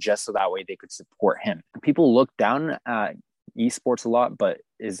team just so that way they could support him. People look down at esports a lot, but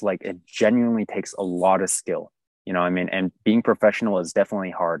is like it genuinely takes a lot of skill, you know what I mean? And being professional is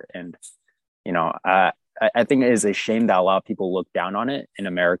definitely hard. And you know, I think it is a shame that a lot of people look down on it in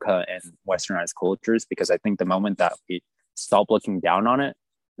America and westernized cultures, because I think the moment that we stop looking down on it,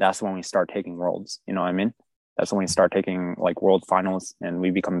 that's when we start taking worlds, you know what I mean? That's when we start taking like world finals and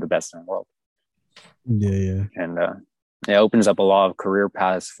we become the best in the world. And it opens up a lot of career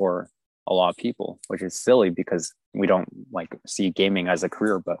paths for a lot of people, which is silly because we don't like see gaming as a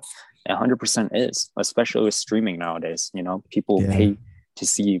career, but 100% is, especially with streaming nowadays. You know, people pay to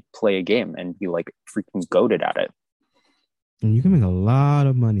see you play a game and be like freaking goated at it. And you can make a lot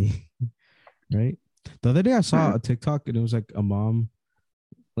of money, right? The other day I saw a TikTok and it was like a mom,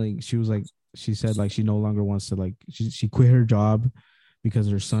 like she said like she no longer wants to like she quit her job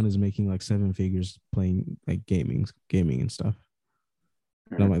because her son is making like 7 figures playing like gaming and stuff.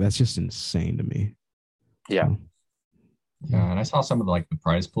 And I'm like, that's just insane to me. Yeah. So, yeah, and I saw some of the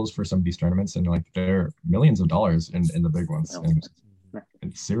prize pools for some of these tournaments, and like they're millions of dollars in the big ones, and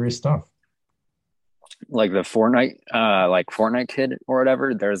it's serious stuff. Like the Fortnite kid or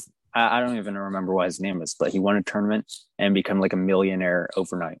whatever. There's I don't even remember what his name is, but he won a tournament and become like a millionaire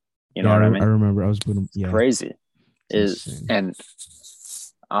overnight. You know what I mean? I remember. I was putting crazy.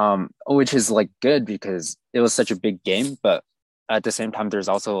 Which is like good because it was such a big game, but at the same time, there's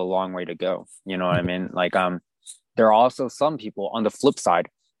also a long way to go. You know what I mean? Like, there are also some people on the flip side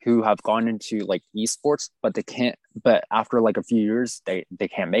who have gone into like esports, but they can't, but after like a few years, they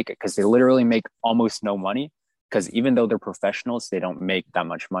can't make it because they literally make almost no money. Because even though they're professionals, they don't make that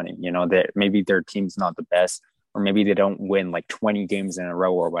much money. You know, that maybe their team's not the best, or maybe they don't win like 20 games in a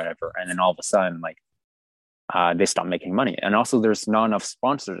row or whatever. And then all of a sudden, like, they stop making money. And also there's not enough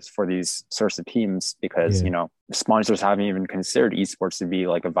sponsors for these sorts of teams because, you know, sponsors haven't even considered esports to be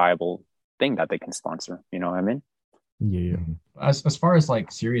like a viable thing that they can sponsor. You know what I mean? Yeah. As far as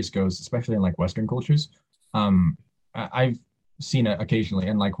like serious goes, especially in like Western cultures, I've seen it occasionally.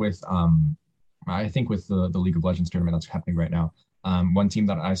 And like with, I think with the League of Legends tournament that's happening right now, one team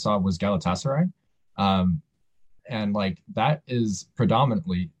that I saw was Galatasaray. And like that is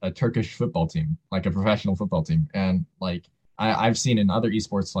predominantly a Turkish football team, like a professional football team. And like I've seen in other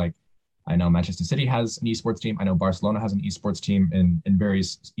esports, like I know Manchester City has an esports team. I know Barcelona has an esports team in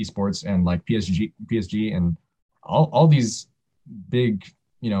various esports, and like PSG and all these big,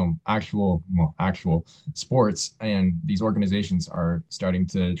 you know, actual sports, and these organizations are starting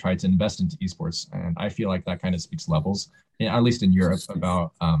to try to invest into esports. And I feel like that kind of speaks levels, at least in Europe,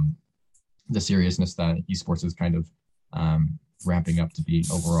 about the seriousness that esports is kind of ramping up to be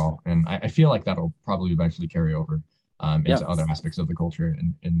overall. And I feel like that'll probably eventually carry over into other aspects of the culture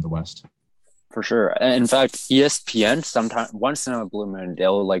in the West. For sure. In fact, ESPN sometimes once in a blue moon,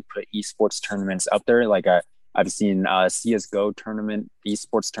 they'll like put esports tournaments up there. Like I've seen CSGO tournament,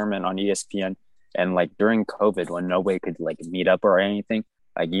 esports tournament on ESPN. And like during COVID, when nobody could like meet up or anything,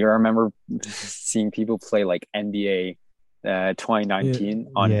 like you remember seeing people play like NBA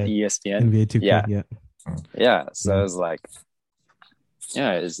 2019 on ESPN. NBA 2K, yeah. So it was like,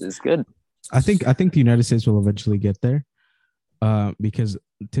 it's good. I think the United States will eventually get there, because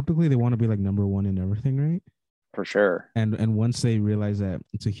typically they want to be like number one in everything, right? For sure. And once they realize that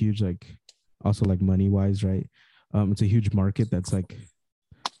it's a huge, like, also like money wise, right? It's a huge market that's like,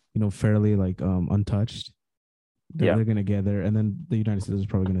 fairly like untouched. They're gonna get there, and then the United States is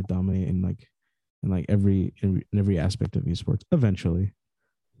probably gonna dominate in every aspect of esports eventually.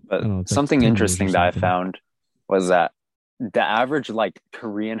 But know, it's like something 10 years or interesting that I something. found was that the average like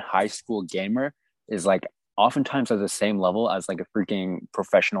Korean high school gamer is like oftentimes at the same level as like a freaking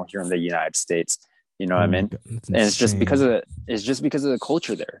professional here in the United States. You know what I Oh my mean? God, that's And it's just because insane. of the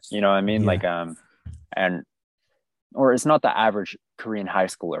culture there. You know what I mean? Yeah. Like and or it's not the average Korean high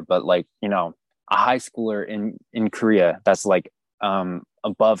schooler, but like, a high schooler in Korea that's like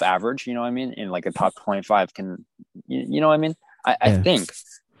above average, you know what I mean? In like a top 25 can you know what I mean? I Yeah. think,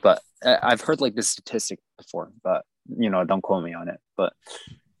 but I've heard like this statistic before, but don't quote me on it. But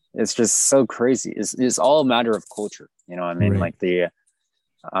it's just so crazy. It's all a matter of culture, you know what I mean? Right. Like the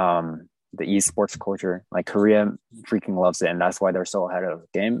esports culture, like Korea freaking loves it, and that's why they're so ahead of the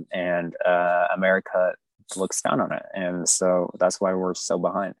game, and America looks down on it, and so that's why we're so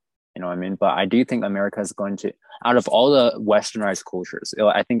behind, you know what I mean? But I do think America is going to, out of all the westernized cultures,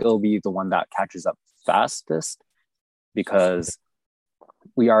 I think it'll be the one that catches up fastest, because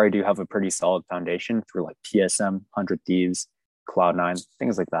we already do have a pretty solid foundation through like PSM, 100 Thieves, Cloud9,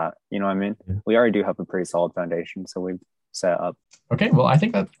 things like that, you know what I mean? Yeah. We already do have a pretty solid foundation, so we've set up. Okay, well, I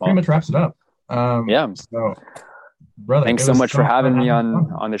think that pretty much wraps it up. Yeah. So, brother, Thanks it so was much for having me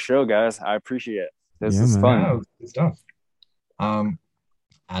fun. on the show, guys. I appreciate it. This Yeah, is man. fun. Yeah, it was good stuff.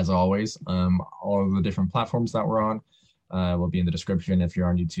 As always, all of the different platforms that we're on will be in the description if you're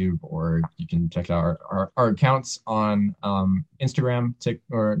on YouTube, or you can check out our accounts on Instagram,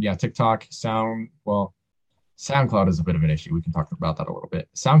 TikTok, SoundCloud is a bit of an issue. We can talk about that a little bit.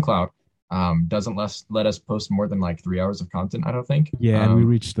 SoundCloud doesn't let us post more than like 3 hours of content, I don't think. Yeah, and we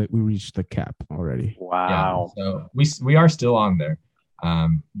reached the cap already. Wow. Yeah, so we are still on there.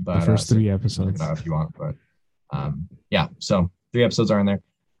 But The first 3 so episodes. check it out if you want, but yeah, so 3 episodes are in there.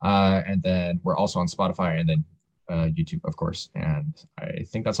 And then we're also on Spotify and then YouTube, of course. And I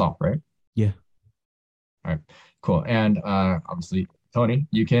think that's all, right? Yeah. All right, cool. And obviously, Tony,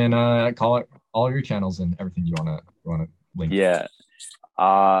 you can call it all your channels and everything you wanna link. Yeah.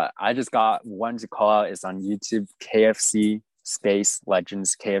 I just got one to call out. It's on YouTube, KFC space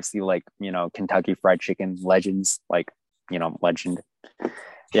Legends, KFC, like, Kentucky Fried Chicken Legends, like, legend.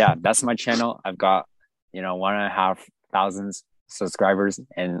 Yeah, that's my channel. I've got 1,500 subscribers,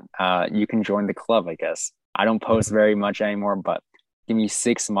 and you can join the club, I guess. I don't post very much anymore, but give me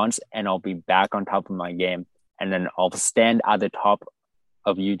 6 months and I'll be back on top of my game, and then I'll stand at the top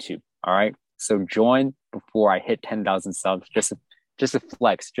of YouTube. All right, so join before I hit 10,000 subs, just to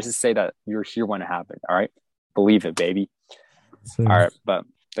flex, just to say that you're here when it happened. All right, believe it, baby. So, All right, but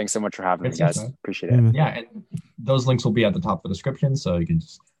thanks so much for having me, guys. Appreciate it. Yeah, and those links will be at the top of the description, so you can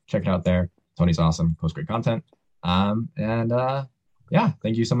just check it out there. Tony's awesome, post great content. Yeah,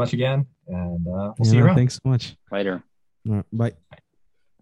 thank you so much again, and we'll see you around. Thanks so much. Later. All right, bye.